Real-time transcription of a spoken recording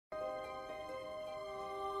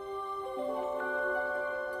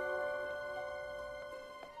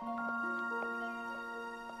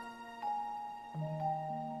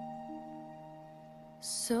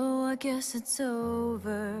So I guess it's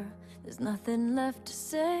over, there's nothing left to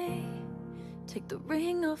say. Take the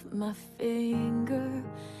ring off my finger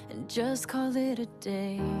and just call it a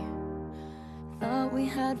day. Thought we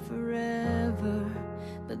had forever,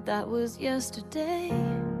 but that was yesterday.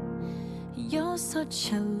 You're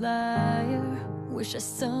such a liar, wish I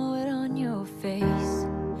saw it on your face.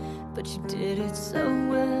 But you did it so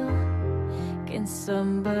well. Can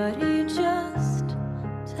somebody just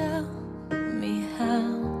tell me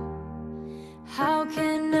how? How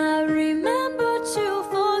can I remember to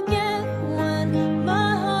forget when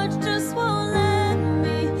my heart just won't let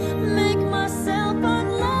me make myself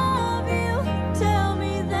unlove you? Tell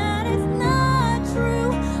me that it's not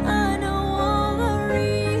true. I know all the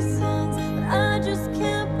reasons, but I just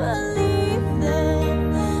can't believe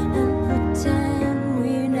them and pretend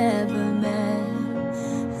we never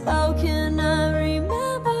met. How can I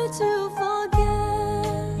remember to forget?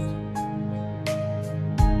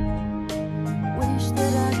 Wish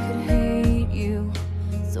that I could hate you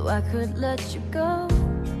so I could let you go.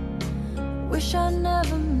 Wish I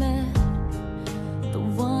never met the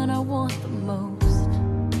one I want the most.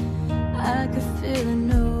 I could feel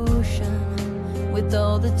an ocean with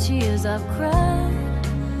all the tears I've cried.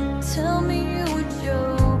 Tell me you were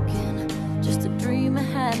joking, just a dream I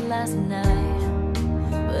had last night.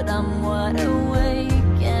 But I'm wide awake.